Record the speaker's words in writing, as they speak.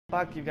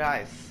Back you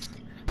guys.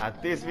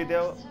 At this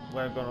video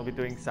we're gonna be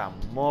doing some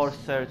more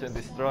search and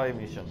destroy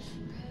missions.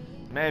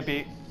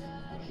 Maybe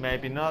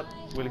not,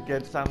 we'll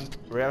get some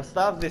rare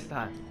stuff this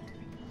time.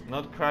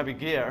 Not crappy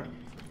gear.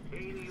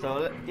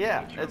 So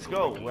yeah, let's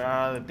go. We're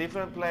at a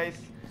different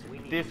place,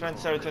 different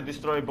search and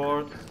destroy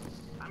board.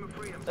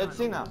 Let's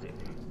see now.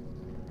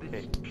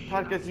 Okay,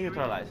 targets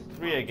neutralized,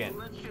 3 again.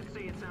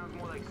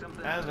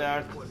 And they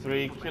are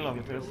 3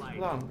 kilometers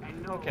long.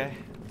 Okay,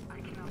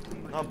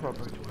 no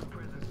problem.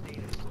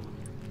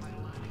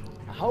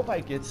 I hope I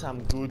get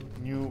some good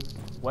new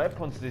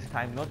weapons this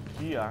time, not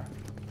gear.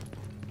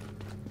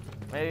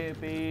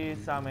 Maybe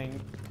some,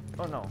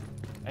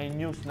 a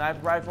new sniper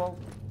rifle.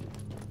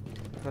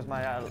 Because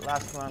my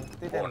last one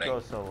didn't go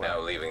so well. Now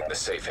leaving the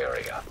safe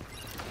area.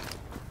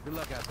 Good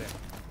luck out there.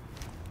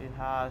 It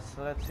has,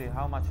 let's see,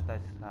 how much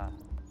does it have?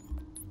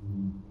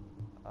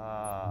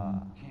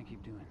 Can't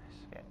keep doing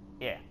this.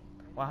 Yeah,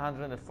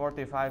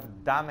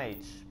 145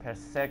 damage per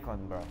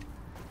second, bro.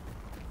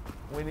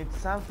 We need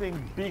something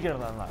bigger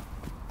than that.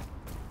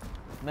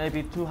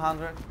 Maybe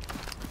 200,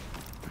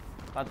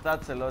 but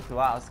that's a lot to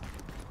ask.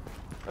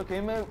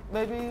 Okay,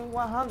 maybe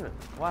 100,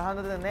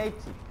 180,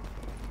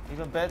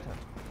 even better.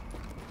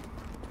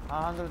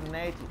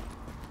 180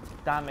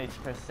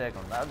 damage per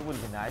second, that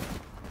would be nice.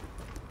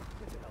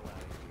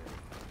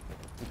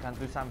 We can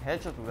do some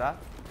headshot with that.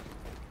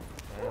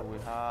 Okay, we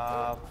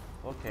have,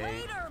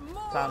 okay,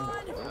 some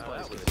You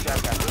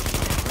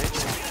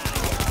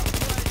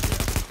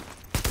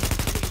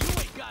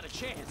ain't got a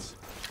chance.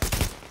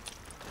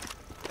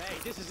 Hey,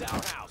 this is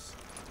our house.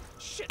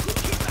 Shit,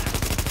 get back.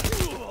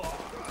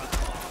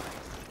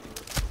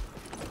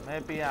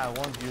 Maybe I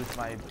won't use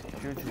my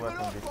huge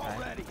weapon this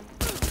time.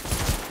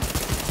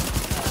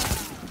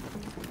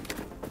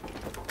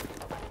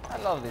 I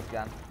love this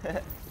gun.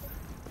 It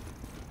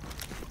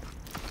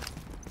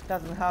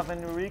doesn't have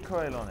any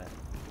recoil on it.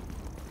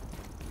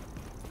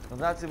 So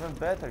that's even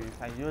better. You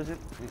can use it,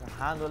 you can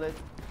handle it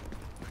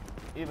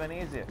even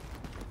easier.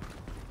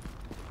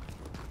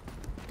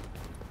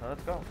 So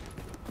let's go.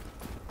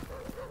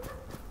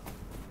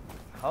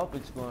 Hope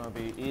it's gonna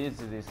be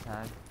easy this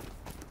time.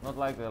 Not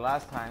like the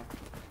last time,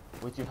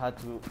 which you had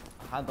to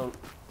handle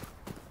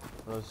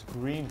those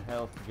green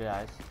health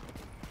guys.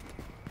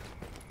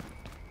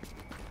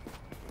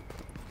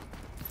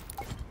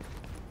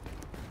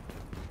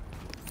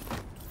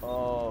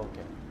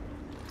 Okay.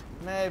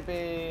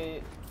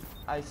 Maybe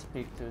I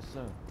speak too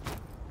soon.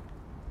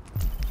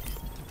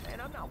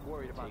 And I'm not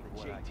worried about the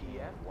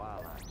JTF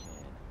while I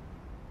can.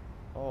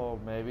 Or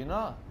maybe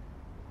not.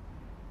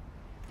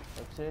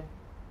 Let's see.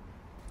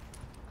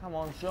 Come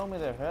on, show me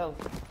their health.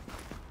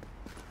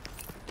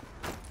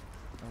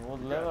 And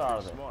what level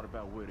are they?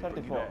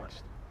 34.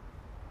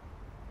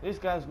 These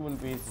guys will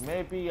be easy.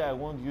 Maybe I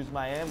won't use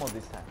my ammo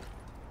this time.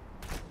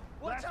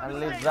 I'll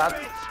leave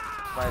that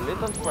my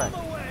little friend.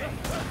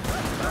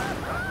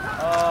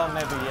 Oh,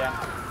 maybe yeah.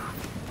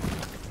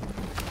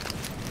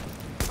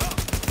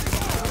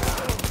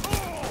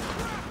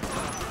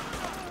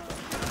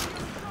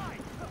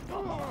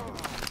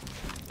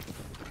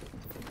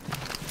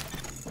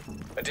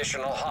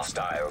 Additional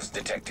hostiles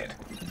detected.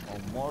 Oh,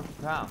 more to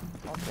come.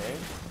 Okay.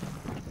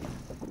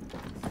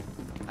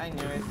 I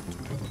knew it.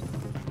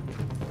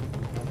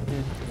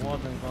 This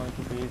wasn't going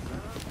to be easy.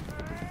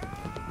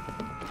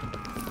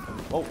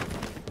 Oh!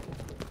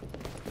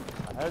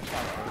 I heard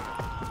something.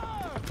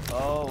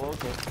 Oh,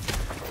 okay.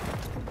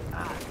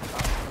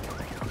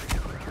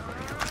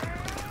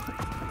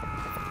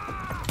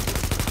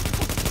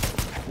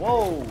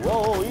 Whoa,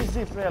 whoa,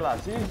 easy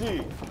fellas, easy!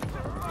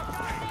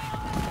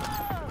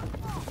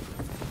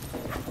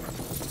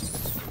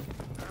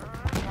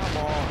 Come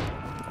on.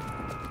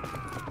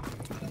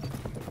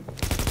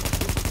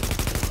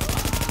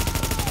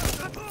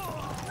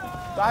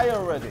 Die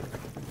already.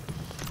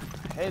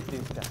 I hate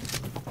this guy.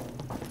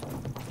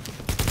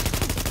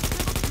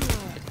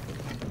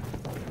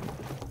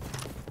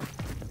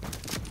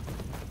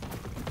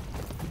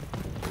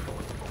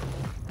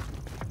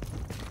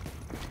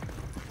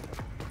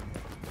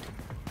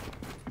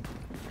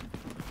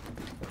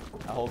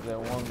 I hope there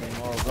won't be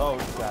more of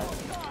those guys.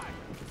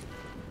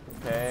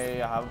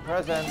 Okay, I have a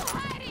present.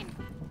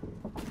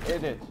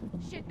 Hit it.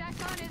 Shit, that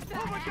gun is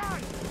back. Oh my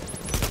god!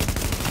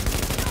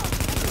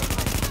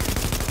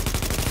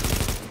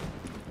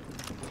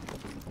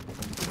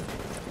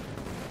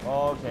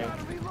 Okay.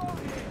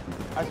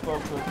 I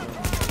spoke too soon.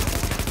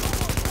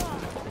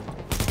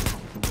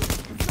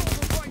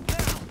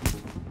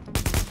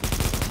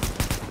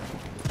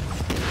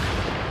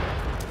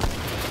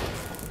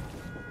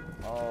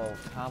 Oh,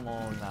 come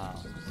on now.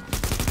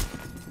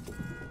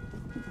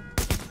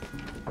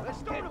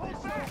 Let's go to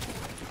this back.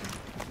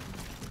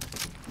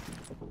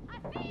 I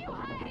see you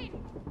hiding!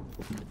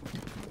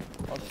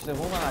 Oh, she's a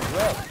woman as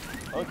well.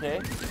 Okay.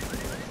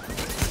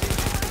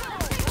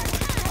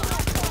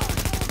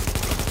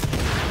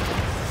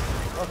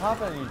 What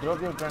happened? You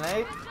dropped your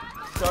grenade?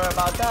 Sorry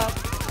about that.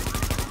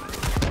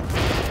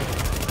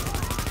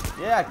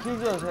 Yeah, kill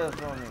yourself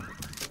from me.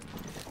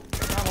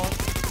 Come on.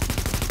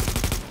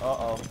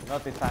 Uh-oh,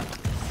 not this time.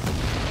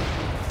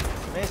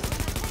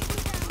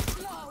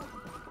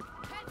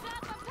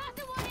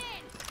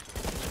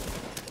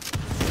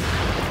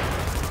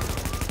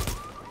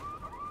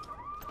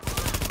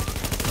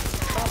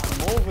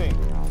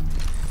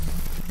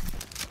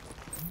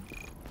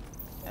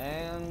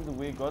 And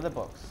we got the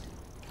box.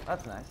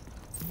 That's nice.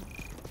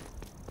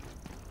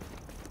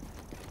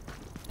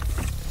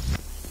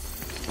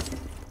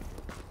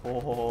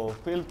 Oh,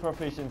 field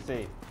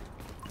proficiency.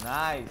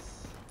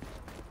 Nice.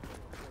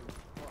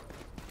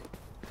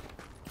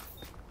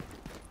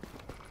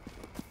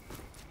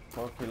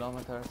 Four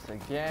kilometers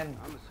again.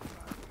 I'm a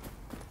survivor.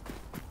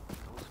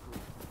 Old school.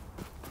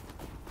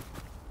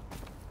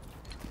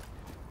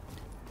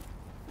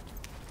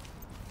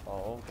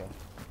 Oh, okay.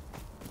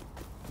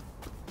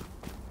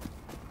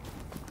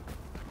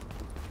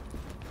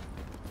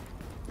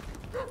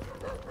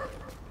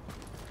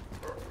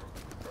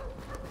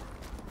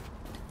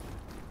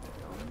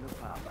 Going to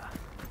Papa.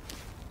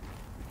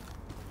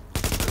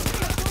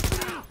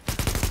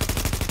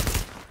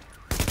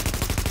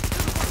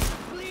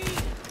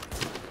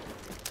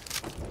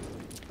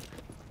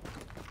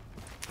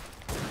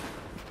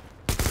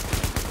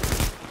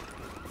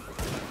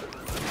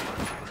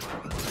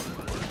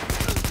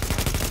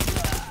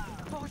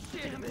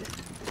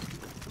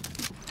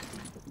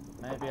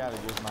 Maybe I'll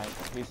use my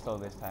pistol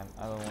this time.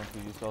 I don't want to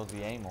use all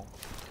the ammo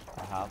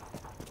I have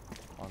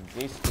on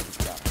this stupid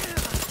gun.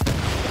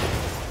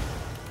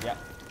 Yeah.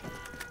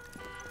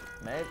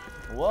 Maybe.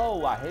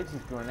 Whoa, I hit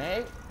his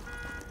grenade.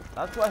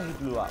 That's why he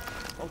blew up.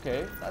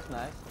 Okay, that's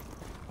nice.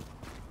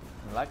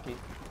 Lucky.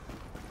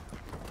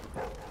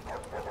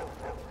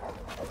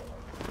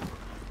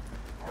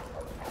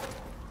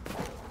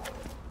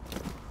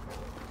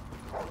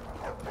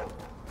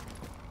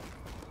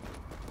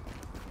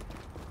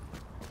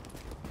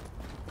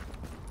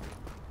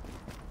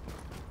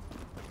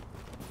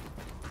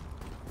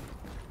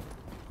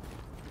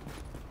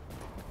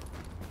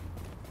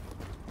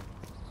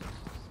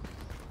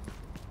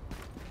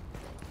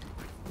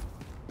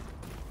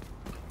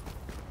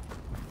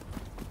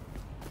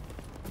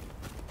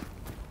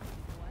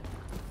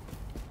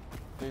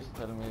 Please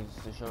tell me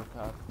it's a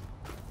shortcut.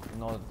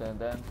 No,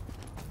 then.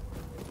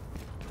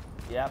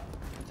 Yep,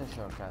 it's a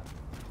shortcut.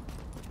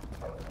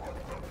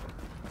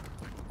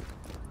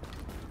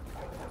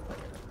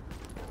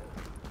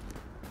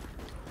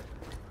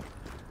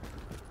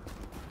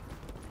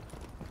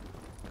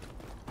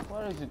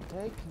 Where is it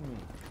taking me?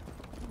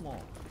 Come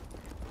on.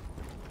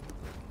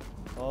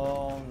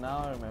 Oh, now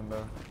I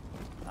remember.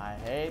 I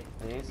hate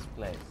this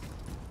place.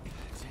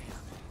 Damn,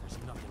 there's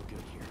nothing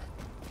good here.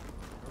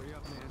 Hurry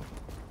up, man.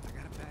 I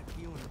got a bad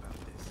feeling about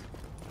this.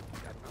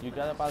 You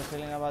got a bad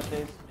feeling about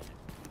this?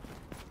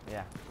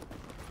 Yeah.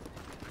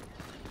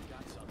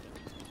 Got something.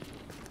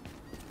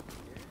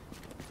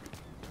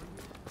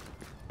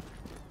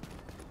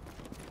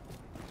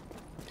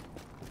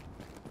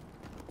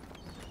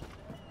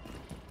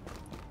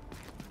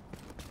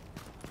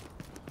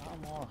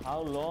 Come on,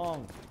 how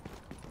long?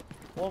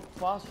 Walk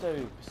faster,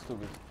 you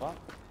stupid fuck.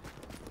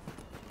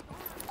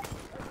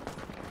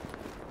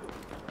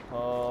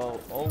 Oh,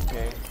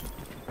 okay.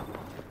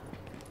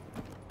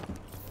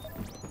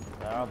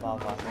 They are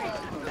above us.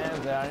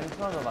 And they are in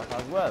front of us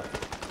as well.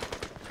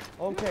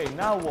 Okay,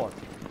 now what?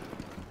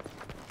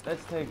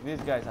 Let's take these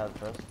guys out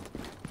first.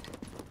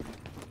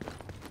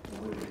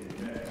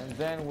 And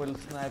then we'll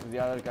snipe the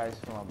other guys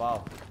from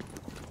above.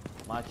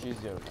 Much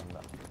easier than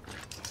that.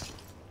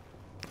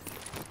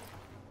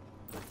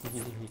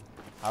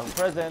 Have a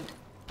present.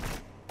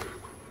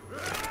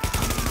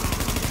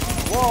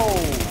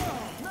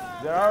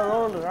 Whoa! There are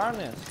all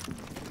runners.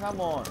 Come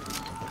on.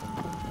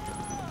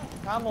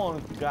 Come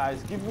on,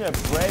 guys. Give me a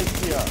break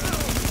here.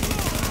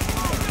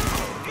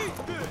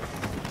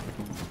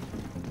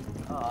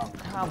 Oh,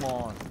 come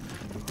on.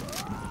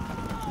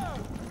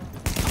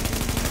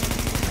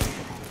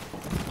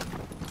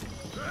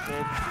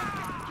 Shit.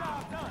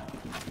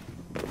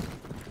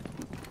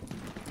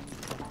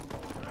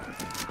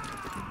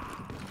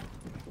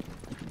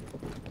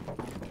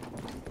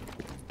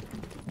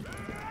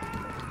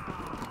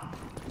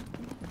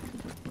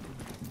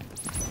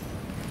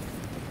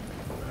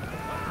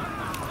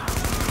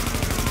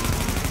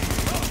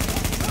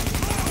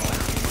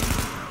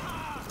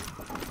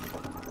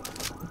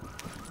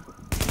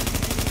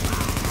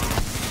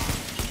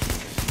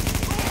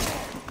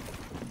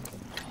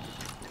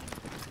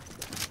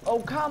 Oh,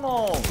 come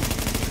on!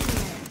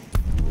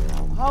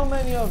 How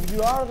many of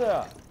you are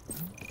there?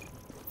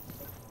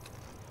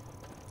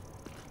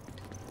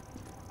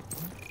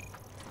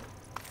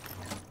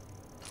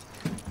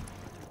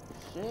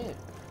 Shit.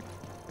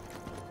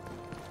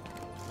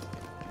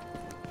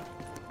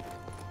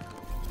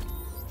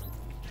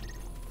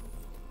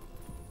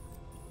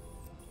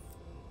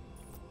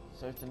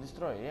 Search and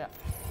destroy, yeah.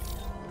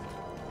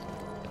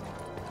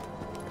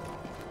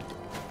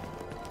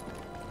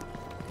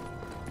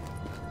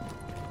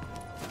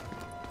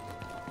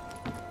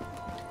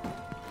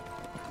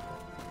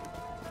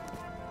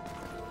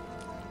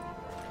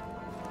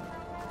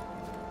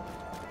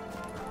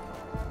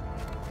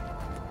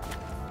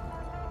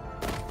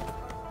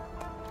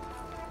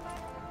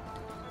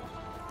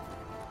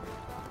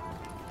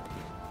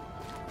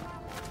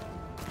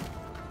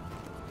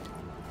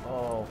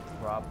 Oh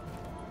crap,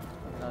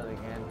 not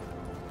again.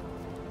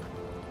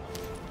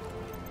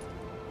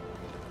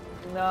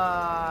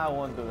 Nah, I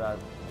won't do that.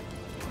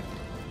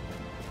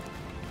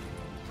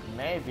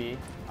 Maybe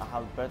I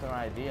have a better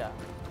idea.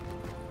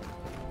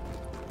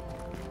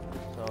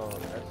 So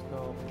let's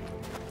go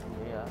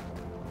here.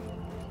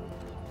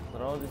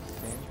 Throw this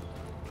thing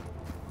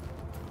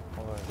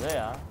over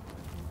there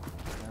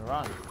and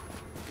run.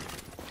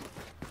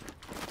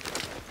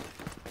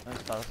 And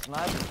start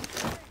sniping.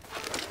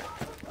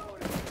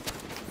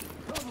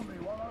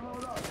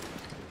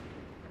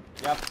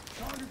 Yep,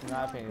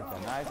 sniping is a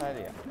nice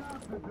idea.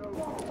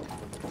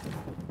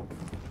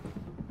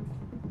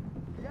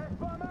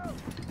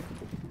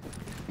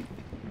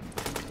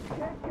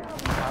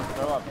 Can't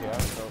throw up here,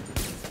 so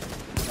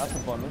that's a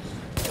bonus.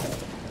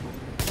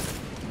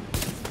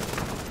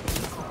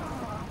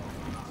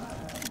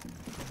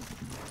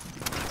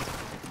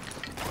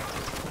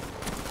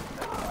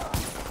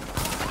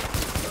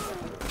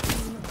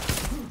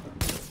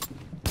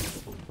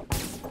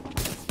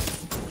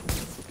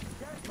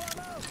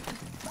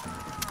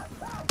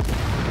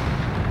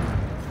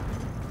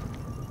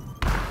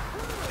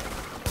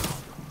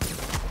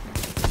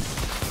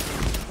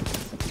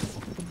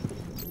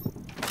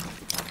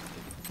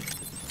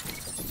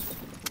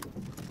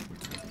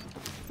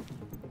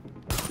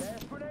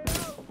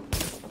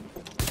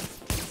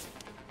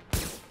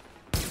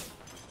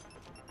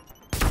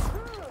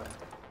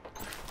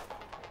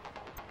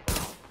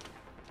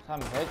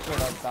 Some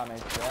headshot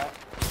damage there.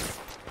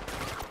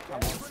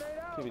 Come on,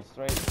 keep it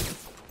straight.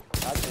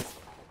 That's it.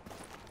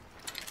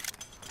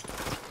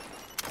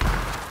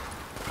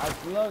 As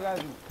long as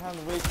you can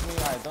reach me,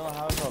 I don't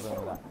have a problem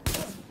with that.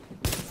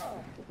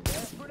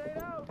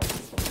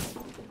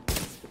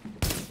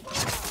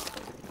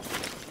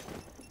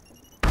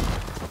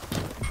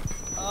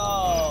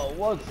 Oh,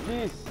 what's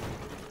this?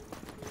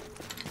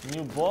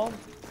 New bomb?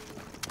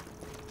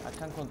 I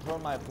can control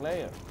my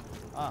player.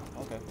 Ah,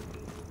 okay.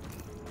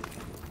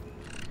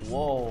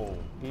 Whoa,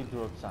 he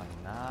drops a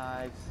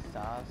nice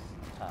ass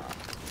tap.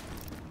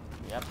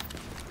 Yep.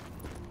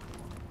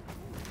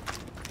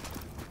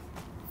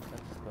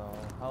 Let's go.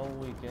 How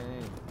we get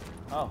in?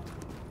 Oh.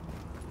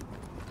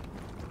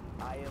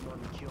 I am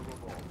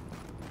unkillable.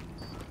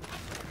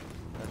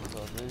 Let's go.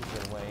 This is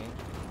the way.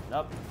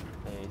 Nope.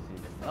 This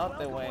is not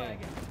the way.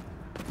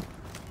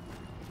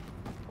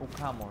 Oh,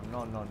 come on.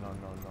 No, no, no,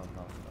 no, no,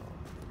 no,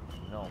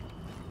 no. No.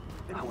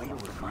 I wonder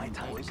where my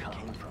toys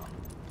came from.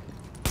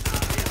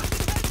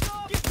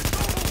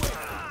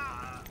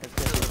 Let's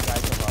get these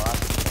guys off our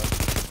asses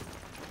first.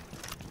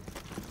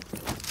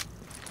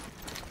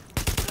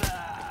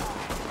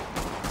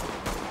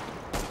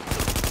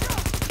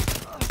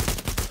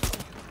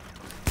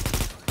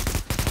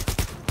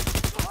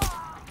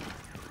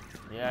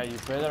 Yeah, you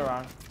better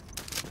run.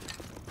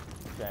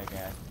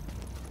 Jackass.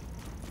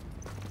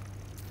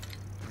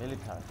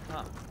 Military,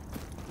 huh?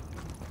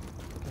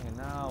 Okay,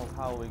 now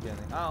how are we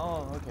getting?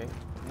 Oh, okay.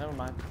 Never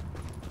mind.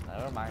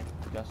 Never mind.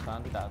 Just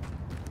found it out.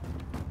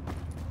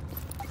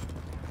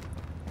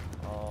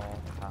 Oh,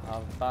 I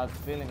have a bad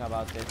feeling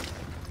about this.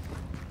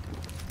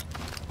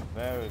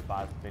 Very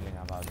bad feeling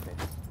about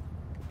this.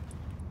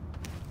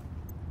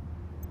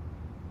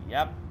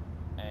 Yep,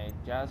 it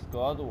just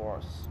got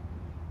worse.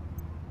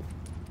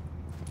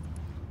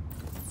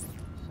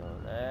 So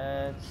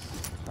let's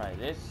try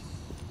this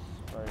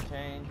for a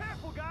change.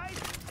 Careful, guys!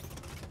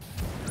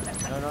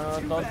 No, no,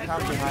 no, don't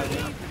come behind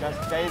me.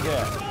 Just stay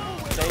there.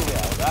 Stay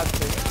there. That's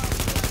it.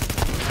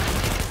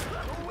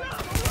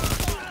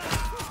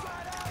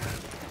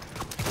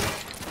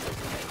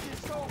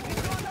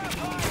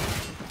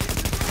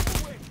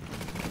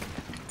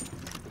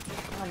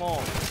 Come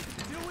on.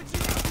 Do what you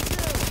need to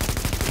do!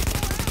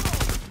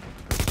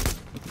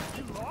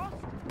 You lost?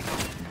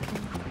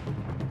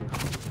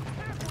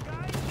 Careful,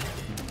 guys!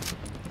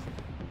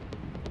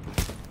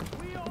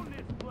 We own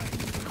this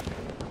place!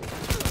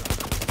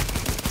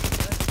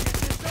 Let's get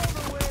this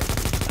over with!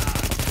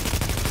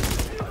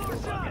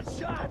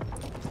 Shot!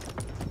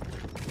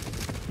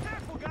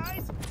 Careful,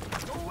 guys!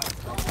 Go away!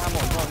 Come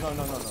on. No, no,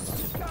 no, no, no, no.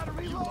 Just gotta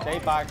reload! Stay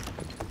back.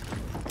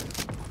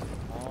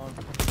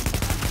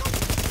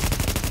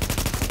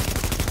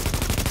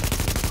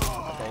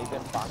 Stay the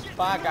fuck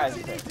back, I What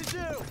you said. need to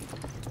do!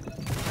 Let's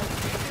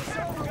get this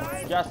over,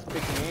 guys! Just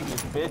speaking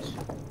English, bitch.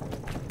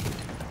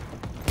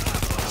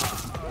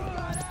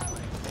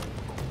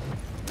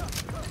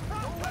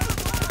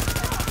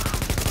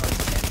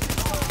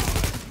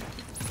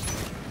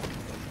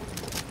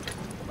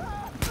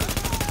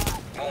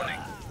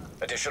 Warning.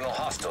 Additional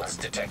hostiles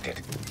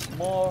detected.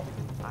 More?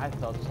 I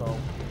thought so.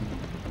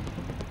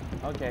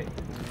 Okay,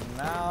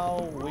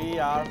 now we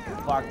are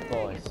fucked,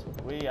 boys.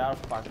 We are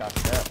fucked up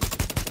there.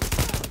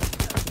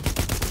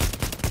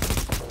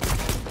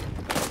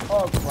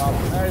 Oh crap,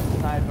 there's a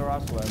sniper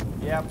as well.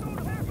 Yep,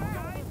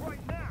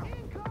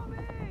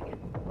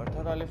 we're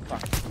totally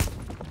fucked.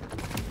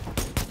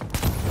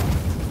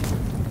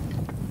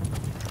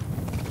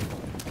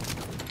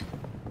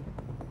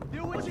 Do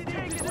what you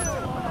need to do!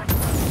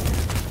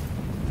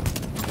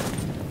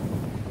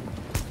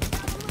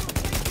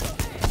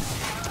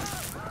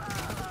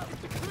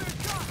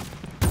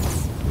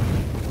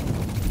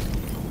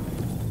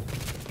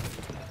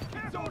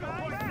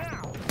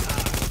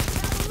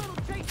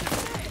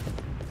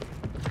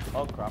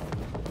 Oh crap. Do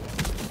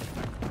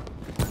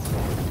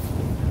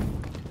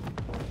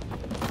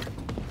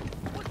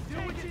what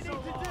you need to do.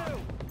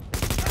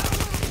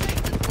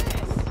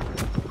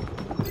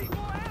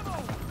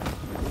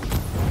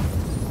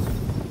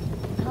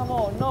 Come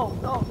on, no,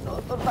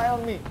 don't die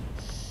on me.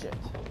 Shit.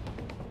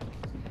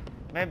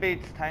 Maybe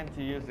it's time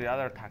to use the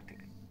other tactic.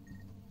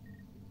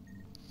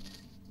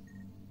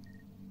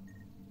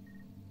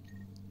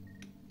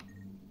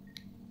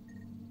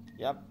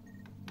 Yep,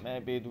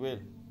 maybe it will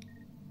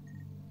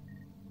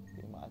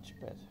be much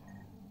better.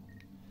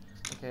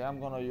 Okay, I'm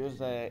gonna use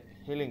the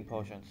healing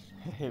potions.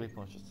 Healing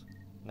potions.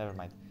 Never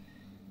mind.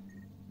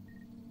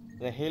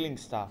 The healing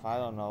stuff, I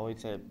don't know,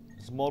 it's a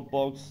small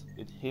box,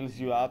 it heals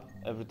you up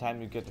every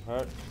time you get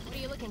hurt. What are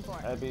you looking for?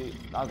 Maybe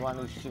that one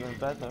is even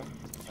better.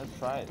 Let's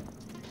try it.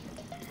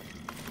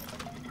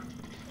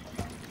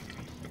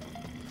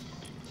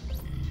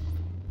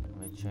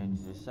 Let me change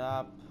this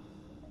up.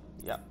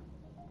 Yep.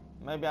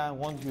 Maybe I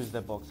won't use the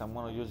box, I'm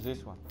gonna use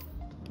this one.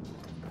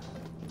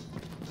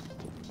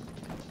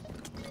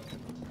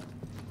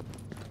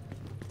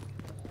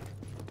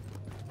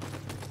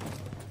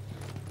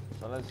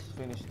 So let's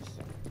finish this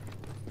thing.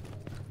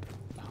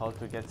 How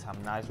to get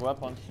some nice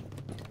weapons,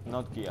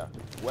 not gear,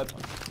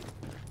 weapons.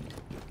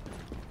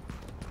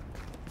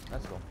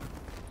 Let's go.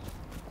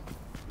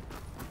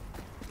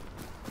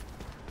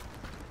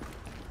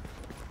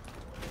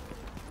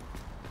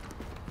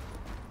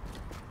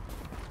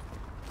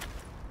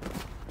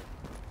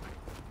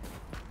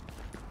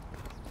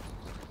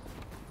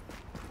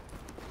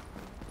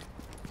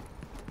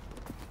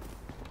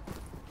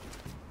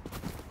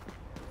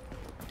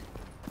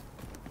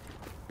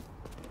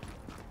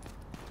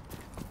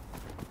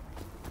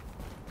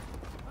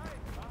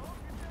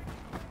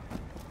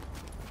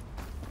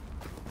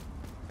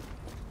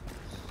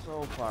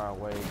 So far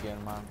away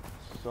again, man.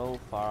 So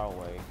far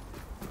away.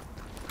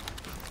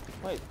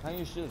 Wait, can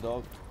you shoot a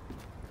dog?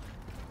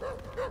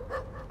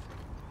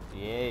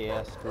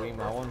 Yeah, scream.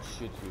 I won't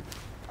shoot you.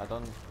 I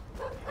don't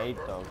hate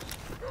dogs.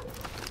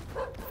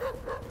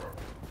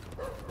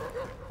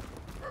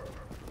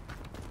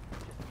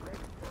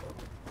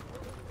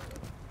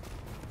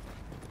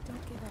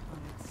 Don't give up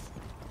on us.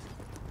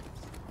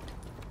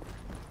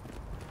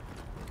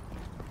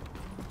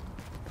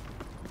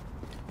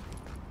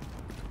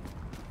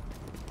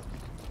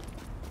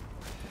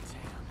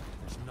 Damn,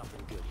 there's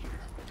nothing good here.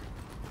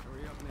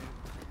 Hurry up, man.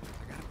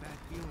 I got a bad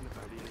feeling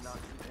about Ready to this. knock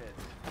some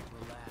heads.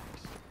 Relax.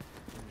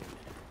 Give me a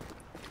minute.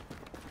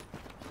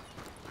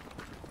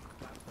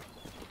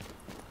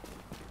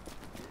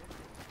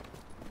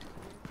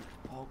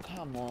 Oh,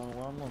 come on.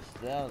 We're almost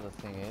there, the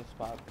thing is,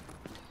 but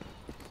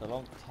it's a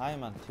long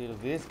time until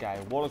this guy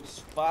works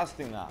fast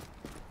enough.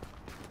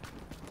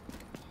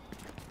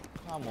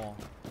 Come on.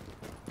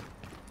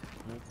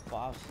 Move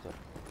faster.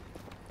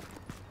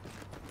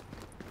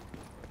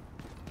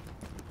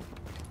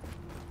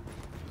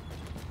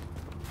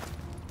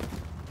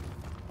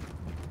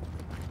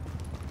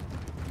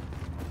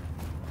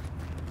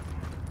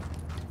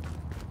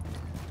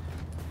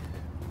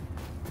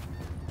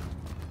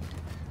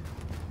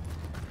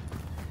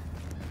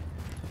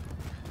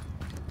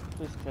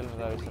 Please tell me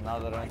there is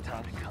another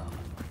entrance.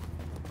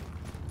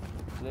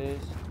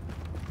 Please.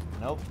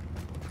 Nope.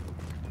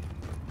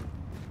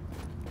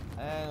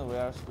 And we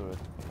are screwed.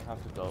 We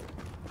have to go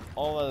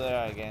over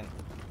there again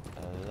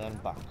and then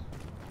back.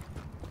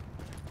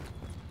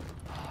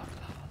 Oh,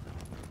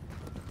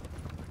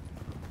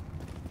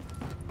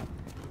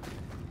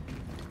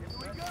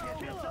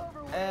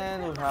 God.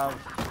 And we have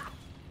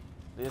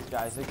these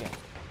guys again.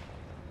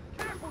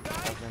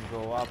 Doesn't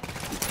go up,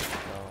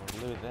 so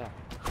leave it there.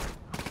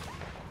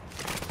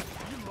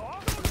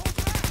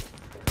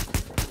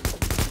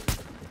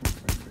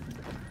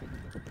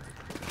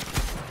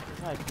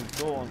 I could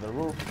go on the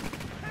roof.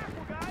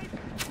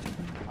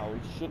 I will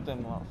shoot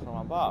them from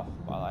above,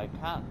 but I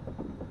can't.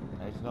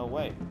 There's no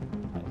way.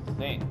 I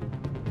think.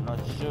 I'm not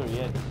sure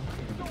yet.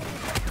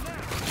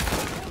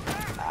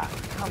 Ah,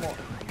 come on.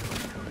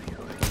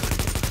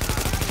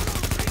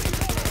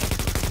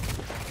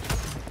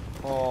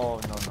 Oh,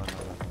 no.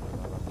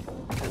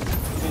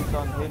 Please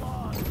don't hit.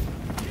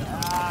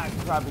 Ah,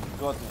 crap, it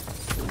got me.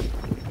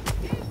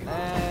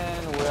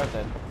 And we're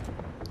dead.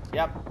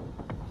 Yep.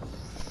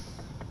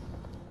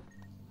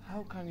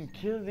 How can you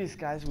kill these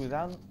guys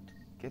without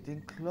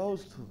getting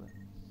close to them?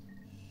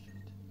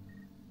 Shit.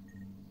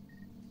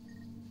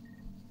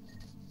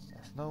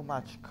 There's no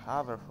much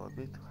cover for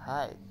me to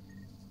hide.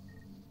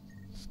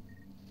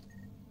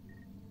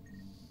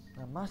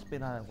 There must be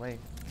another way.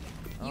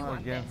 You Oh,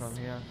 want again this? from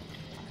here.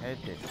 I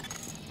hate it.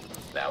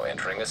 Now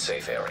entering a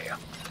safe area.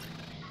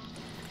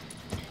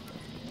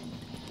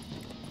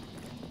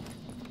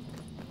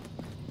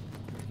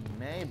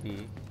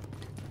 Maybe.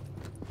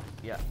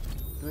 Yeah.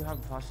 Do we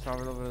have fast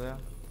travel over there?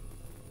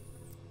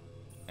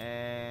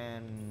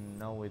 And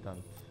no, we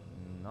don't.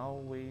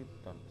 No, we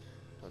don't.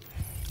 Okay.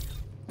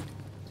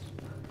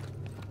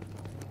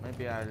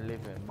 Maybe I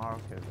leave a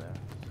marker there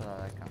so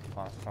that I can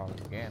fast travel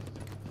again.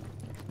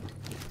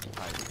 If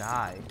I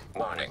die.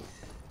 Warning.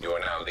 You are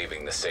now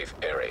leaving the safe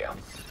area.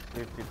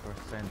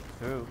 50%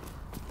 too.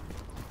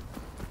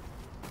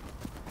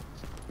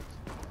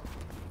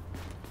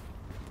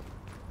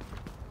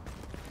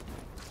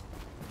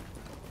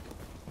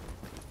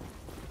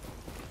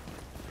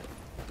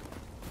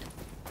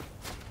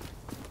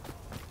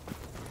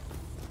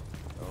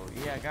 So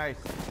yeah, guys,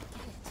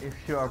 if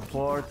you are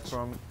bored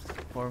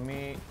for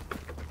me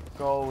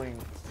going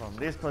from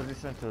this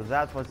position to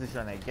that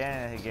position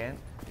again and again,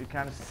 you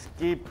can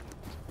skip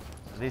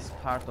this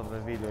part of the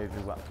video if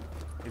you want,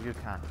 if you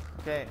can,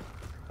 okay?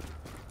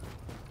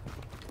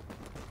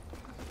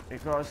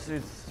 Because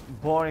it's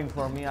boring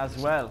for me as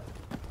well,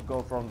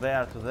 go from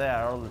there to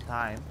there all the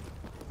time.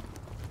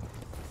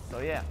 So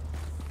yeah.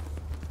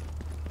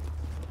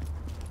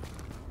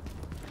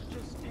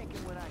 Just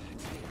taking what I can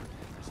take.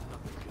 There's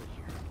nothing good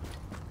here.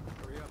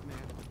 Hurry up,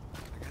 man.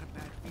 I got a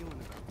bad feeling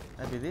about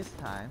this. Maybe this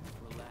time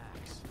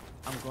Relax.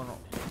 I'm gonna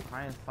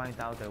try and find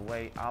out a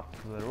way up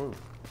to the roof.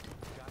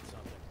 Got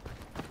something.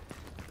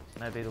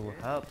 Maybe it will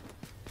help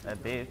a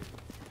bit.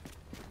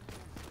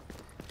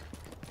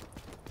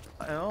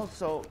 And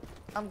also,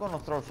 I'm gonna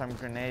throw some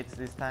grenades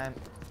this time.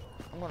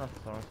 I'm gonna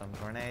throw some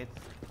grenades.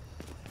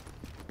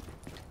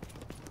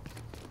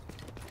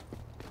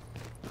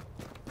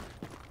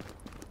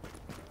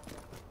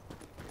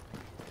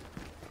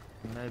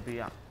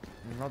 Maybe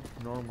not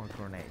normal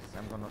grenades.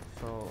 I'm gonna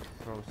throw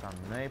some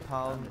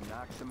napalm.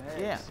 Knock some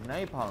heads. Yeah,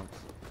 napalms.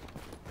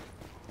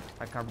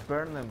 I can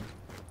burn them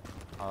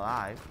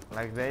alive,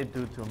 like they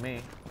do to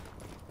me.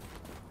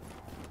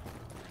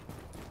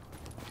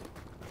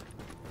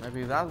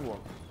 Maybe that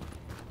works.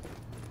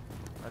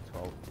 Let's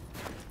hope.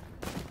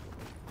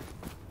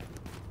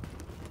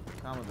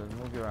 Come on, just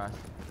move your ass.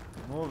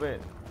 Move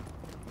it.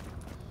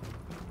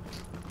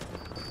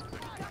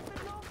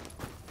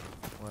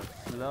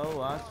 We're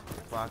slow as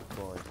fuck,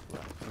 boys.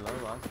 We're slow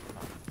as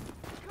fuck.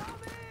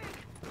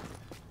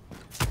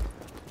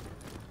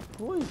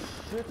 Who is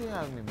shooting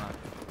at me, man?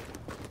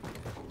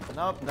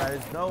 Nope, there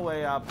is no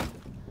way up.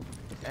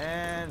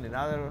 And in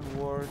other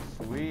words,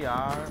 we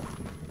are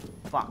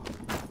fucked.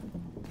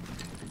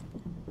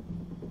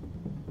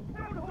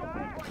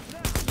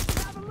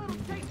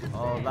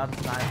 Oh, that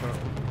sniper.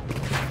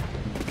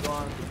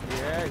 Gone.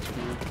 Yeah, it's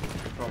huge.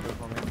 Problem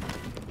for me.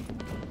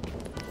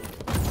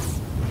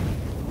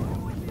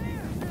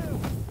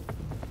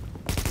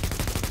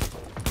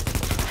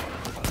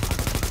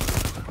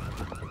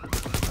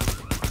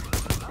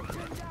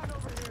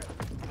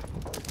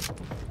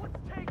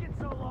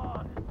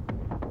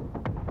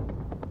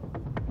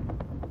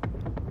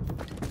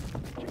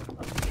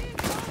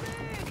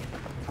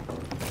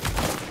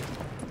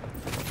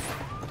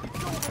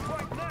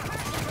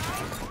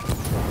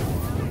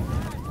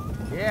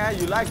 Yeah,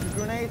 you like the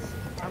grenades?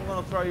 I'm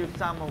gonna throw you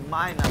some of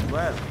mine as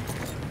well.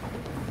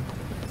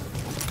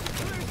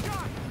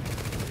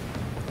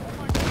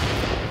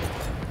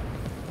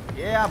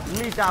 Yeah,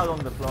 bleed out on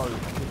the floor, you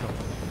piece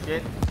of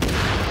shit.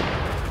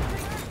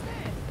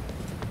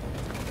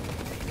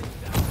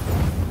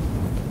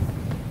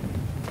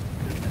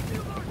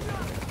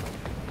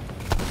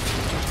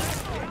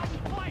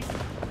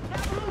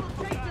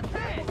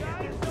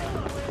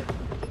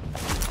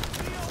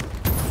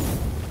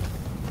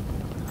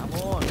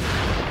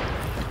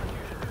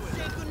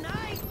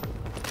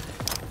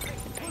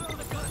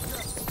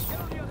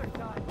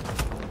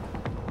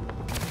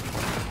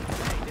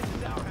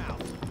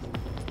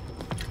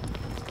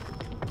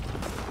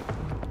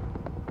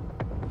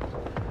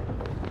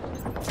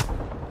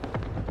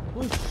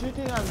 Who's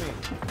shooting at me?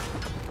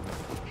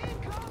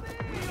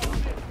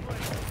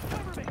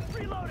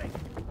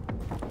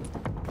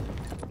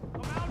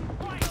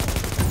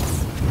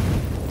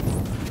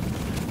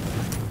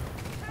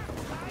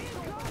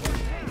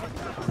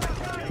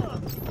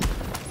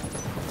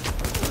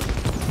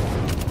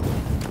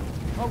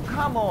 Oh,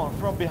 come on,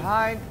 from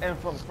behind and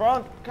from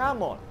front,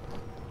 come on.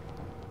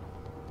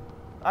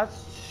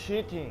 That's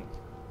cheating.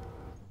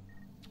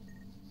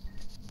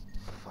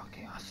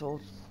 Fucking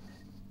assholes.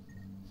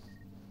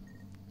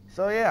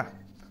 So yeah,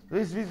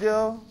 this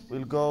video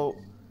will go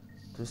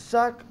to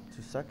suck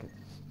it.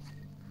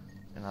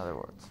 In other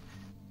words,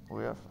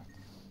 we are fucked.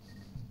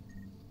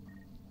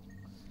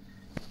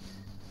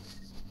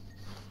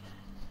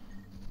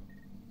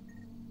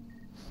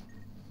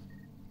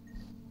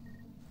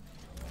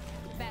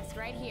 Best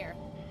right here.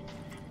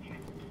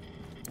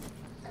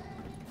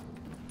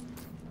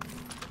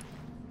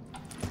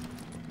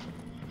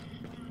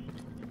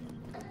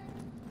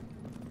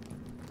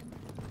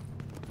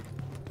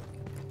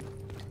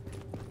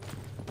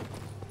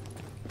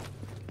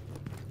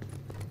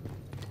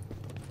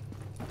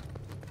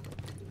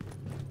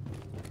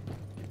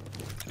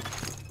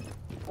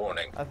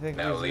 Warning. I think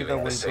Now this video leaving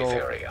the will safe go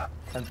area.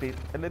 and be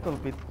a little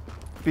bit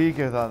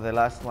bigger than the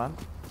last one.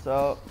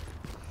 So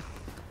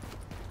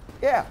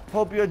yeah,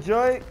 hope you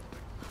enjoy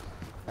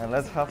and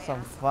let's have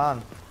some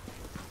fun.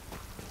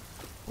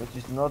 Which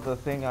is not the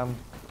thing I'm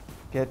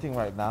getting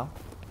right now.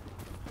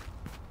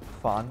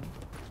 Fun.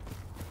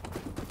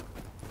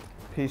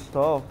 Pissed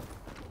off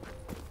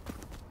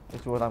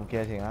is what I'm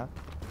getting at.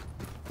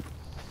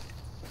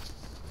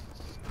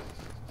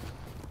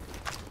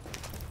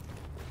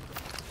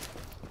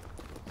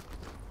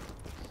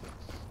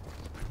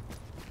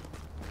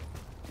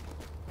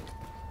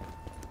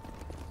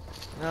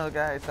 No,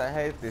 guys, I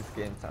hate this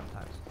game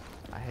sometimes.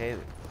 I hate it.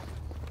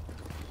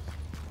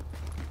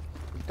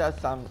 It does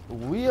some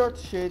weird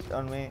shit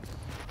on me,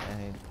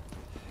 and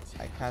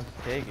I can't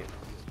take it.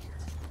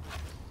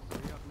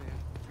 Hurry up, man.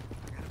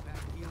 I got a bad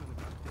feeling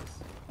about this.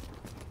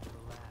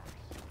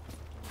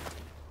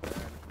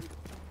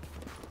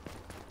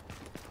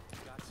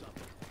 Got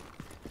something.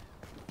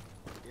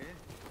 Yeah?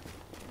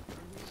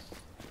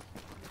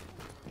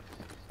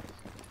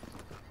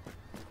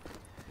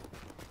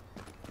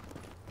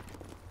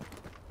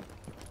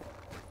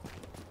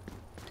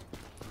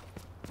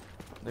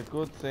 The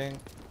good thing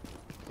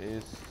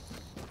is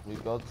we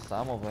got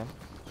some of them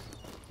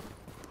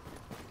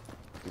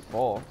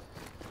before.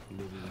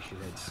 Maybe we should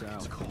head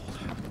south.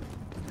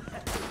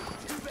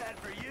 Too bad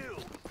for you.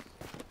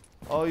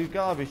 Oh, you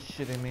gotta be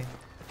shitting me.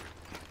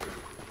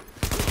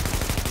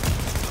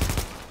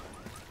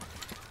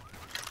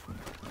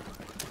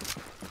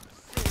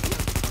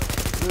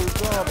 You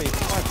gotta be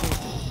fucking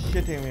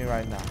shitting me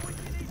right now.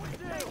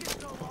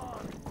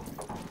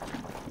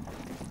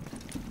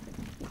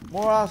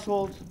 More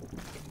assholes.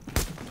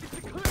 It's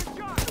a clear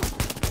shot.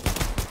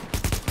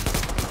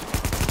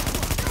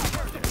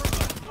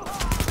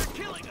 They're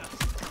killing us.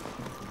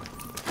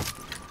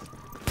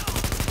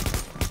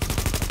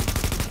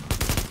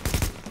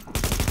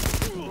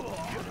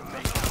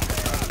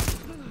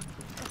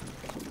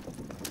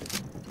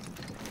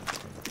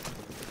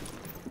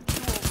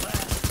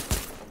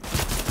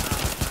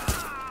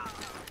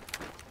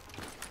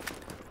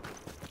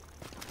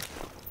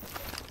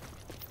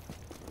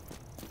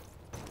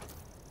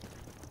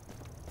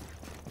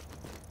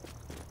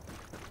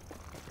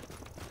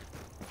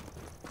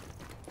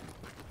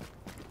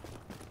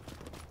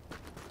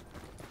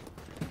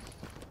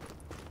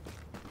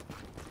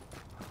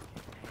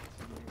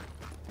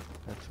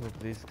 Let's hope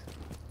this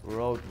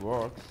road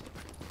works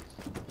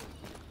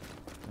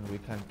and we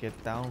can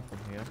get down from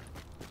here.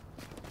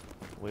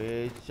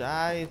 Which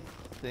I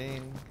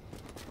think,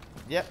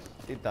 yep,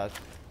 it does.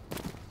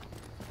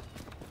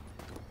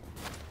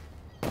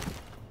 Uh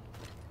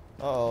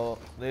oh,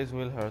 this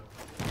will hurt.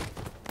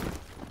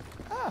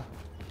 Ah,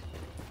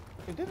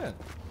 it didn't.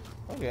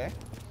 Okay.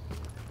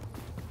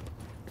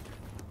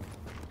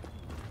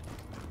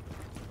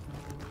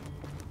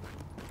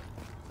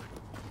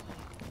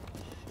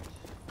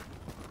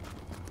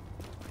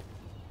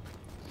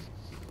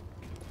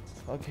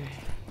 Okay,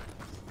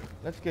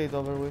 let's get it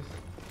over with.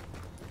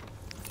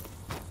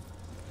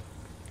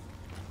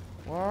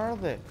 Where are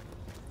they?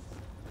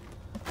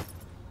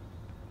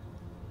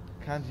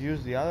 Can't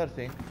use the other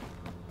thing.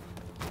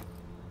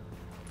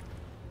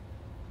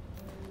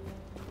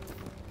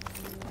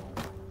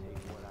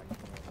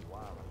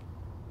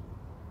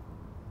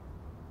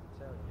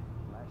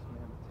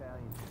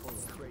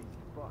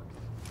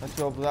 Let's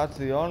hope that's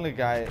the only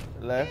guy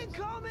left.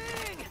 Incoming!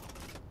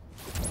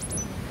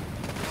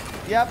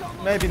 Yep,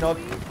 maybe not.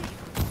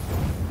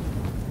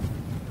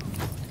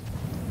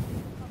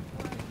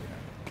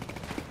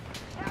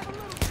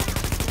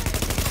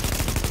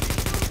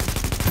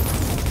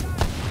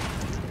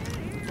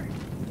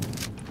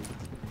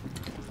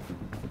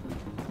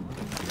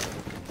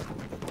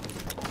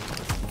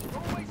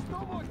 Don't waste no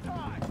more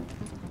time.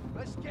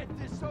 Let's get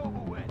this over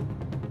with.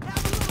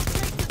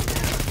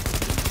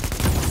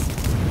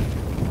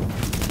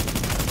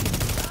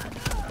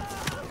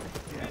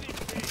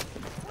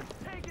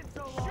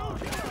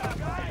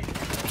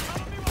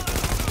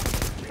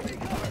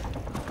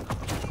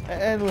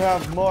 And we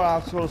have more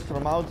assholes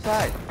from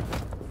outside.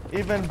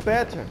 Even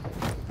better.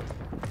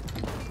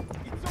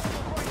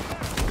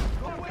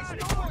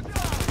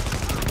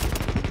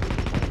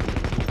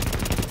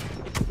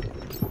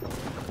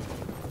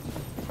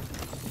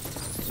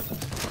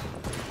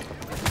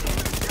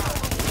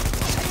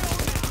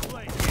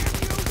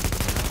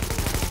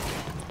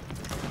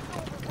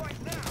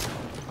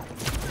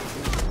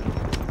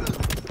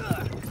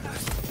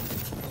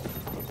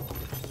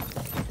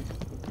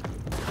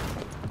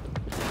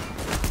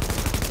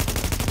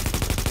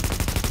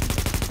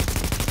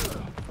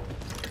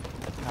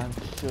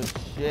 Shoot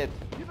shit.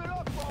 Give it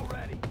up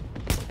already.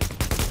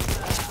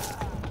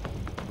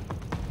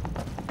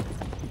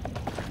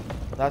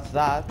 That's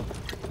that.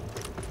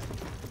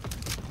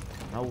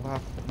 Now we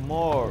have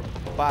more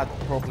bad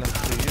problems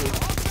to use.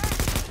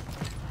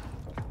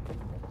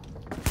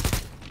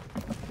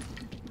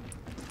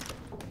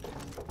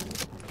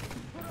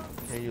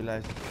 Okay, you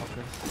guys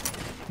fuckers.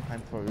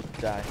 Time for you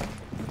to die.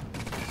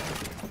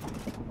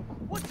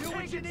 What do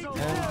what you need to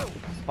And do?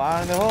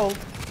 fire in the hole.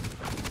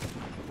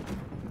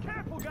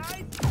 Careful,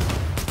 guys.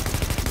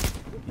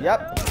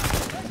 Yep.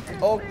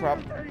 Oh crap.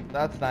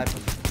 That's nice.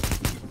 It's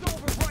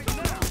over right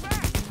now.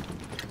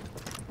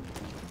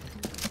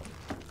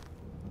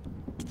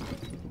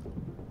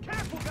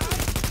 Careful,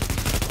 guys.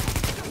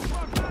 Just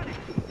run ready.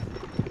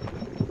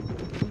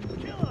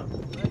 Kill him.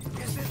 Let's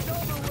get this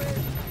over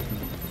with.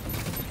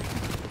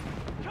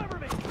 Cover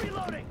me.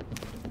 Reloading.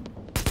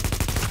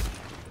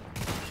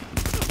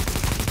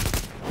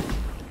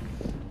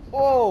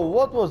 Oh,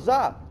 what was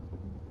that?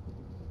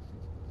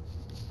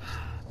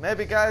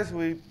 Maybe guys,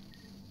 we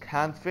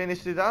can't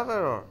finish it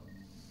other or?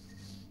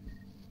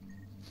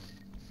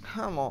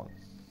 Come on.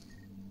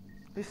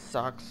 This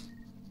sucks.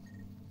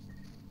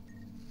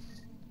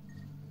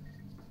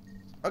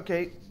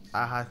 Okay,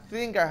 I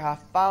think I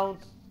have found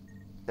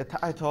the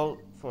title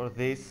for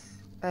this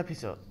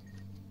episode.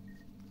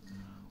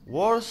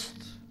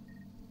 Worst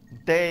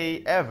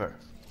day ever.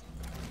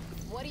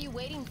 What are you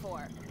waiting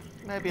for?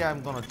 Maybe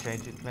I'm gonna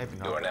change it, maybe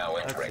not. You are now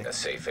Let's entering see. a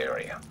safe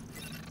area.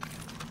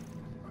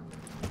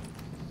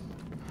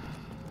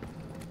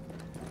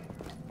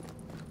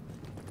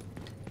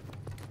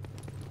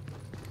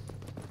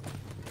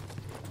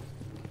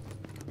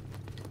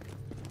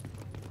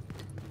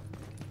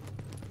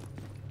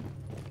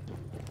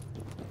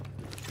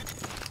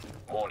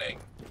 Warning,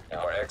 you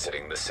are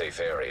exiting the safe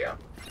area.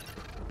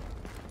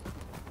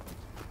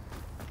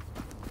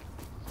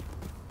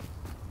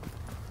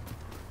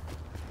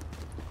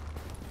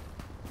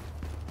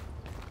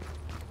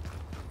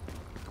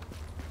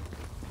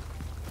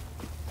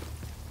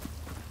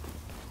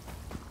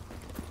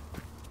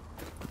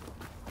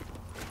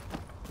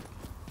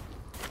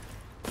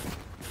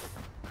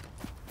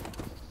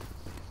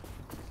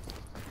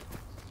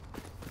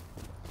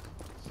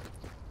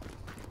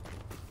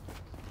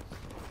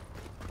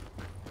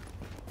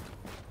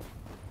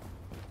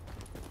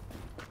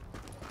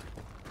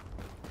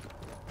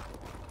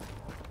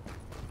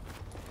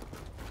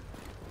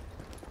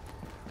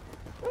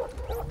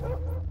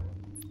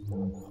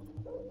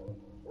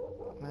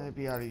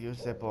 Maybe I'll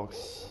use the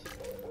box.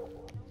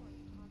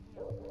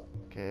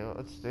 Okay,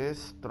 what's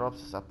this?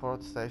 Drops a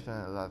support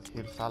station that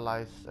heals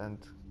allies and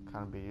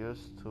can be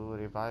used to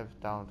revive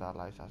downed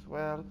allies as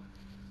well.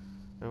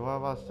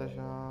 Revival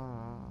station.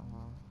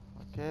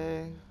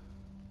 Okay.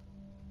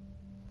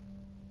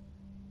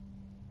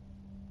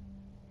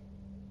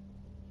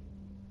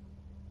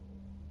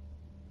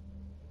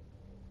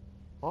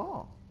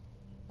 Oh,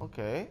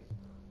 okay.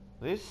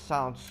 This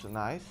sounds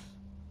nice.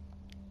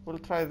 We'll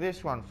try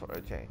this one for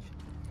a change.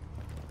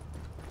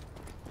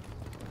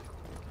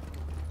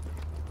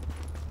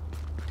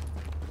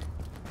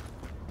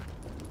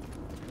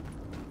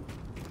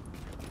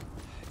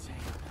 Damn,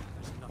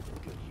 there's nothing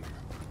good here.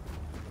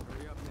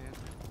 Hurry up, man.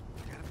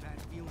 I got a bad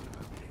feeling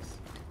about this.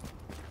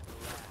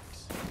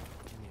 Relax.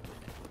 Give me a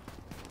minute.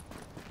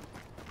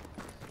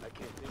 I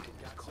can't think it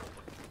got cold.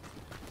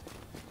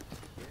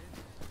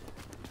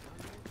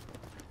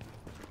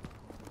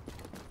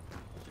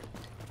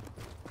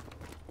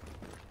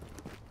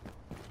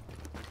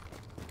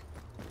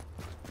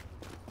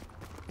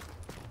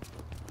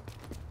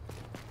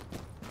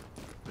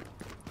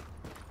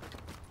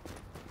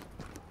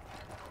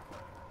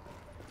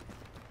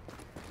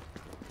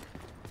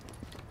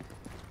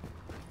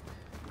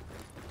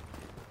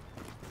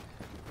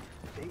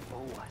 They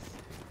owe us.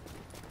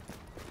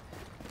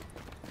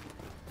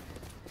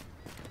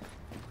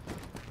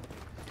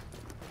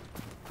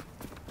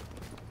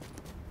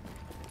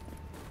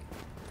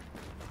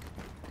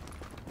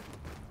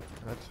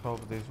 Let's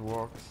hope this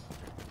works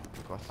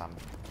because I'm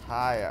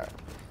tired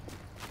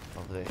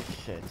of this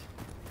shit.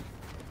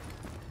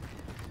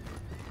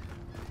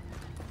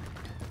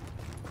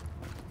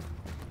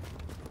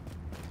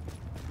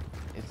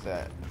 It's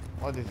a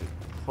what is it?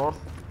 Fourth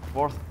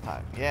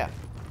time. Yeah,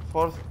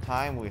 fourth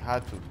time we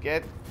had to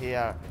get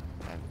here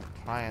and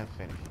try and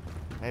finish.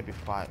 Maybe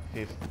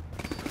fifth.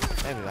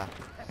 Maybe that.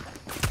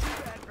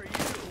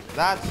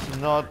 That's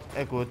not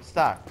a good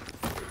start.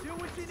 Do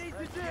what you need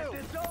to do. Get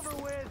this over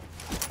with.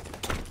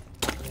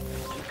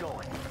 Keep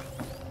going.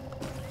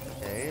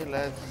 Okay,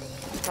 let's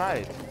try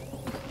it.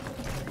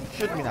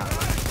 Shoot me now.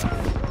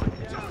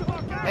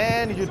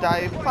 And you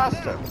die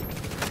faster.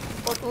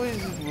 What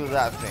is it with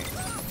that thing?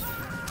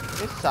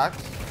 This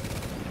sucks.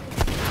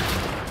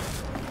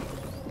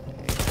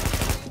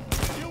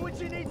 Do what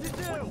you need to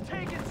do. What's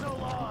taking so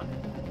long?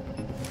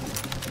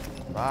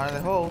 Fire in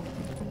the hole.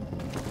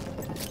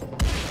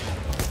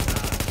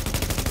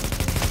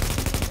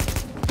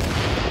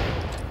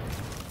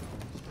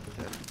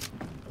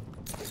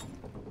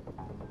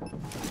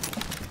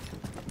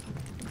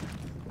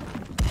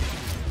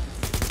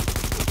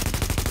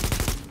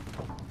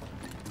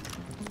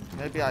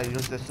 Maybe I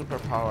use the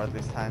superpower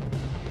this time.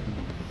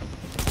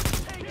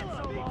 Taking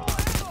so long.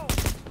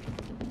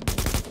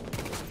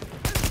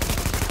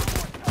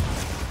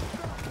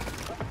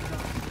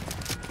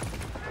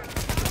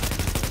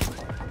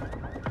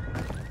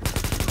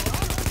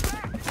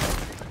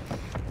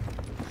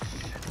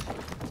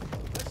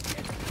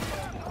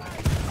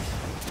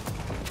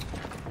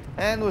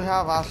 And we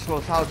have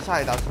assholes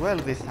outside as well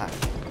this time.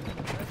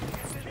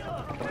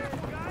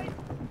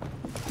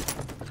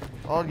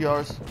 All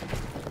yours.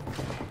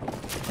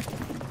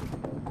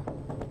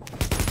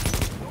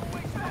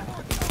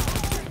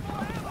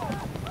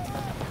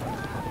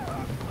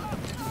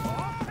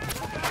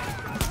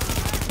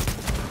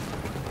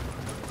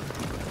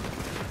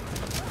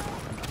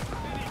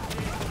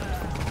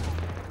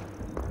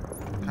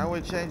 Can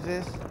we change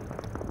this?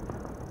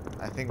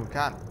 I think we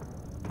can.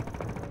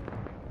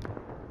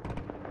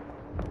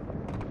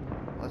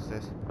 What's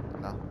this?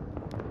 No.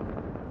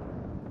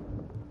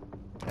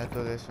 Let's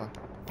do this one.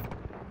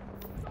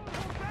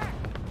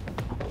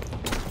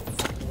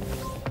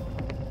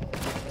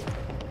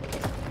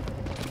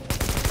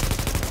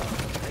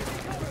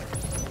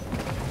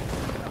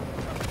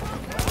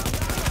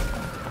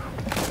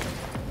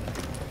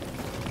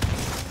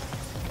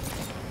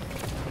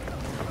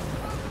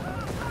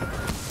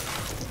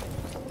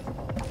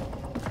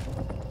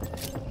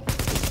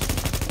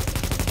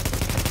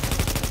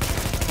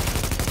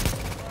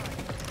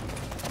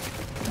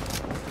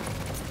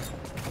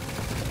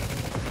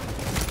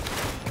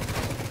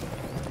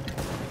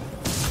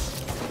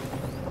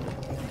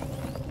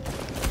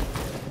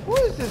 Who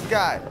is this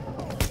guy?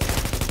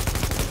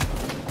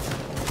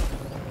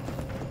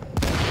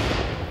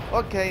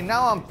 Okay,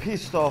 now I'm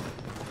pissed off.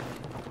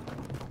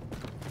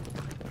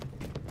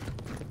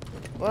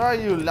 Where are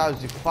you,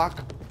 lousy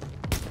fuck?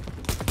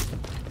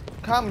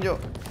 Come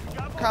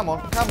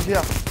on, come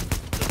here.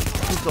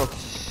 Piece of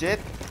shit.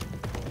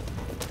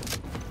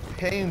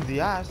 Pain in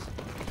the ass.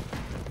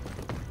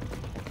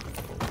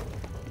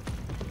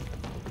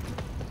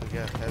 To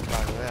get head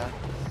back there.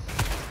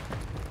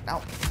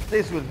 Now,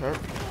 this will hurt.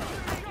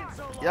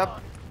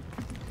 Yep.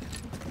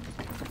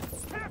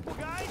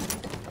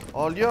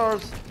 All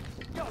yours.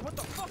 Yo, what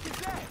the fuck is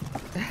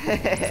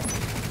that?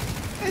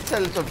 It's a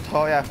little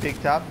toy I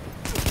picked up.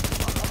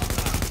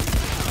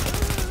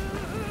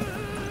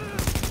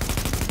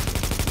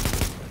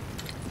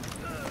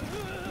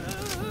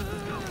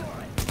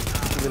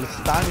 It will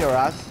stun your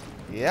ass.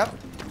 Yep.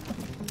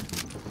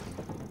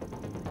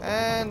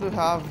 And we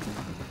have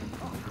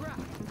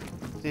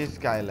this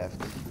guy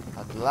left.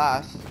 At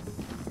last.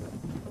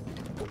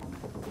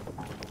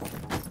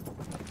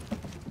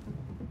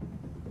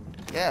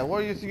 Yeah,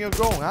 where do you think you're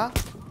going, huh?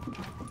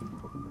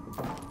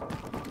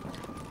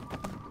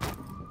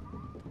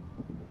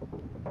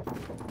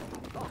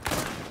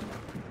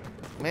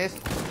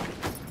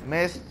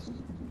 Missed.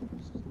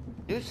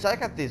 You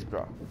suck at this,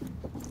 bro.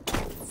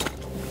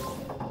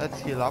 Let's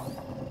heal up.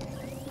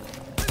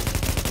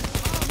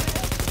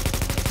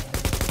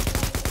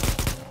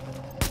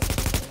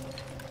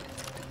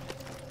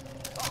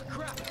 Oh,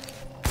 crap.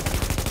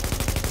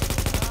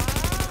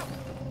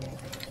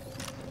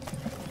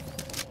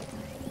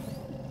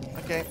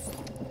 Okay.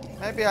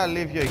 Maybe I'll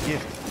leave you a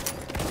gift.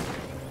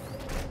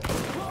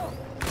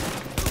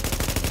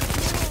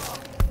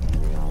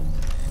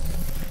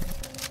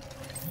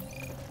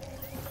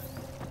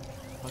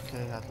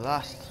 Okay, at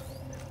last.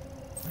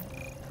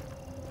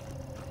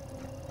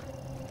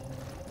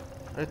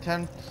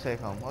 Return to safe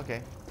home.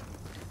 Okay.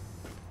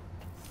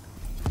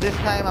 This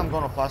time I'm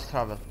gonna fast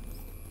travel.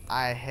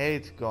 I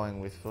hate going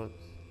with food.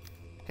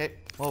 Okay,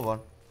 move on.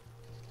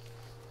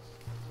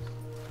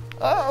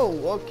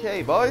 Oh,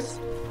 okay, boys.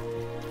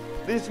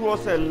 This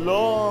was a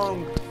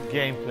long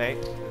gameplay.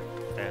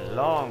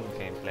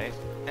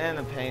 And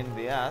a pain in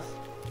the ass.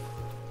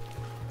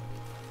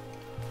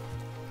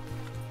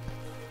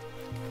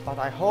 But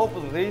I hope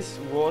this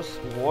was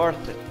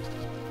worth it.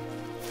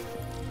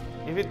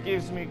 If it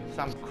gives me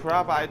some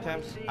crap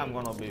items, I'm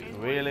gonna be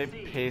really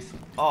pissed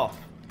off.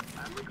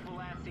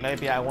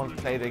 Maybe I won't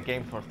play the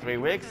game for 3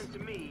 weeks.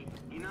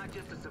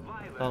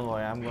 Don't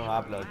worry, I'm gonna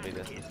upload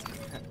videos.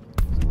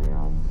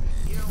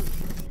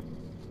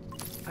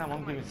 Come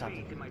on, give me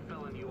something.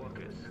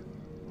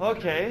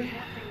 Okay.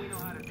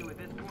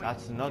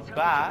 That's not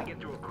bad.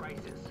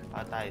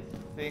 But I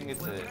think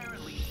it's a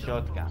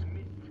shotgun.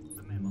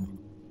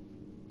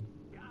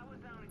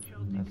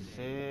 Let's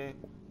see.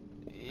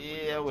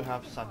 Yeah, we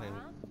have something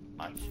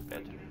much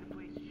better.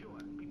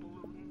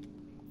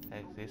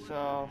 Take this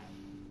off.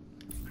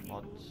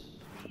 What?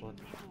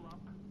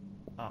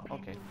 Oh,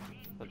 okay.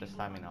 Put the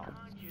stamina on.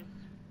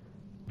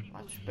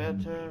 Much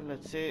better.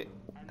 Let's see.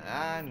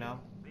 Ah, no.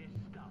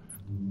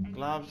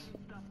 Gloves.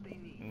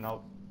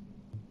 Nope.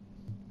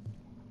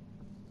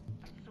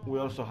 We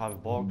also have a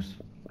box.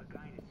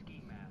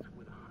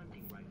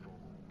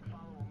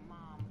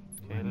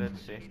 Okay,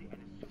 let's see.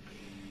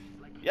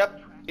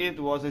 Yep, it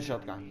was a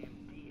shotgun.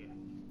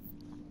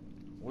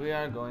 We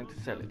are going to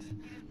sell it.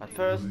 But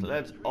first,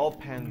 let's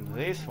open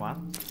this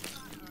one.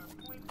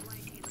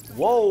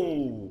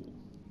 Whoa!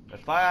 A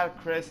fire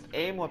crest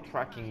ammo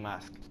tracking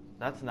mask.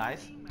 That's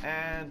nice.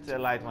 And a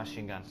light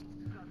machine gun.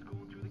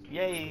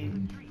 Yay!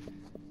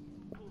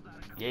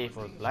 Yay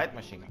for the light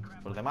machine gun.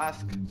 For the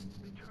mask.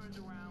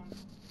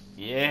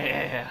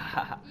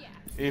 Yeah!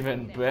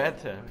 Even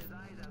better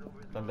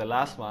than the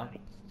last one.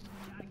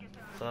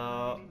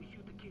 So,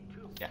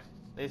 yeah,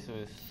 this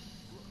was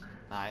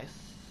nice.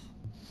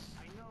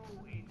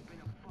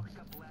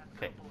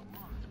 Okay,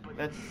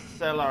 let's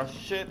sell our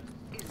shit.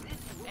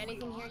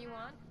 Anything here you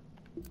want?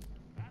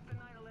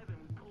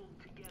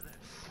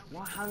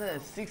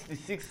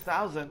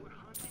 166,000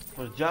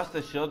 for just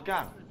a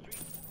shotgun.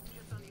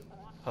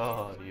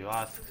 Oh, you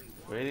ask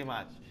pretty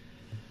much.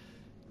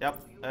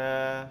 Yep.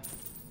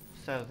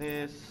 Sell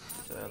this.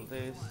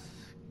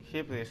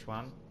 Keep this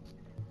one.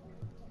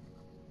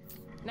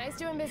 Nice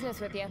doing business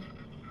with you.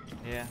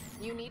 Yeah.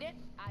 You need it?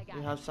 I got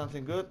We it. have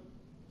something good.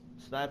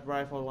 Sniper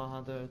rifle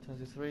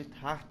 123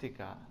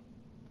 tactical.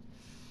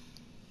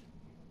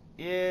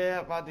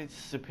 Yeah, but it's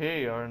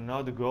superior,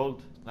 not the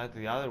gold like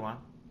the other one.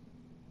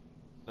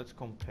 Let's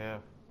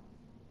compare.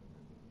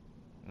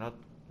 Not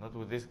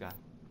with this gun.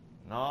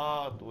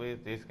 Not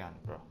with this gun,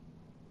 bro.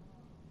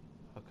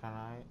 How can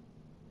I?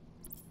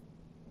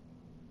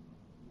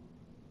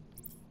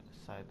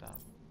 Side down.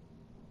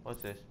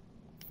 What's this?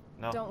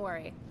 No. Don't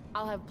worry.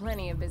 I'll have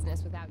plenty of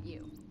business without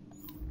you.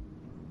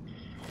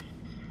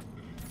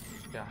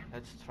 Yeah,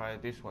 let's try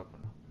this weapon.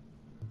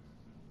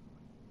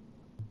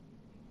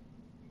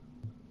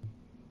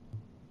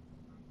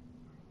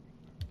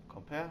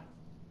 Compare.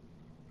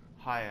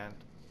 High end.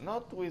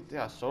 Not with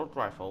the assault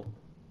rifle.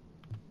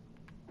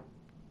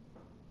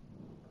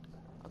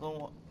 don't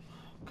want.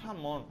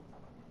 Come on.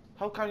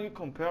 How can you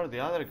compare the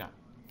other gun?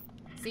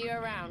 See you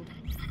around.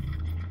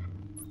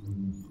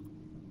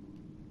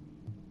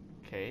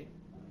 Okay.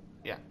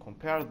 Yeah,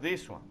 compare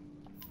this one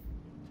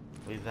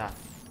with that.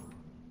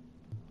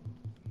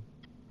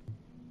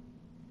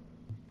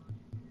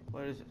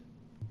 Where is it?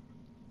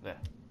 There.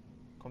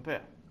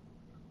 Compare.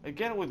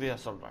 Again with the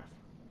assault rifle.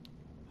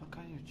 How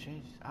can you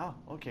change it? Ah,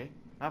 okay.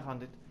 I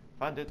found it.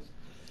 Found it.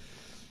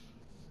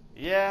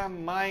 Yeah,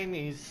 mine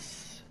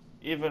is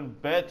even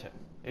better.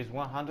 It's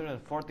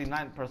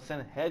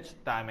 149% hedge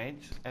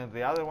damage, and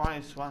the other one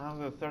is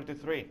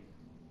 133.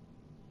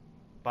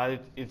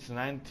 But it's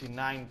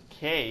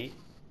 99k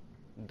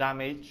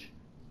damage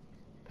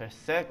per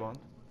second,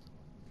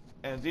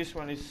 and this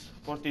one is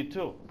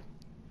 42.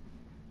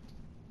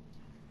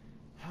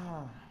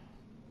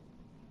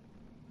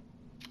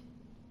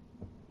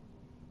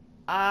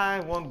 I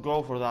won't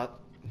go for that.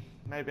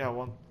 Maybe I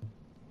won't.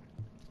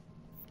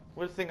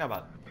 We'll think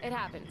about it. It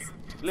happens.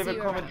 Leave See a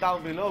you comment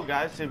around. down below,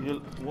 guys, if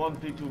you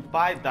want me to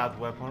buy that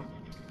weapon.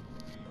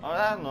 Or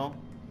I don't know,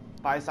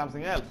 buy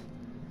something else.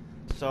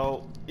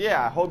 So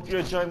yeah, I hope you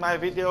enjoyed my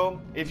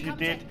video. If you Come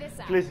did, check this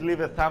out. please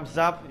leave a thumbs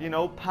up. You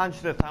know,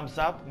 punch the thumbs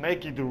up,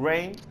 make it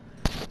rain.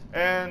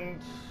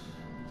 And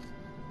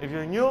if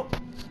you're new,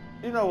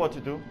 you know what to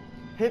do.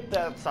 Hit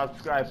that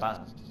subscribe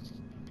button.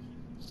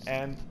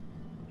 And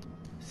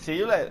see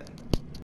you later.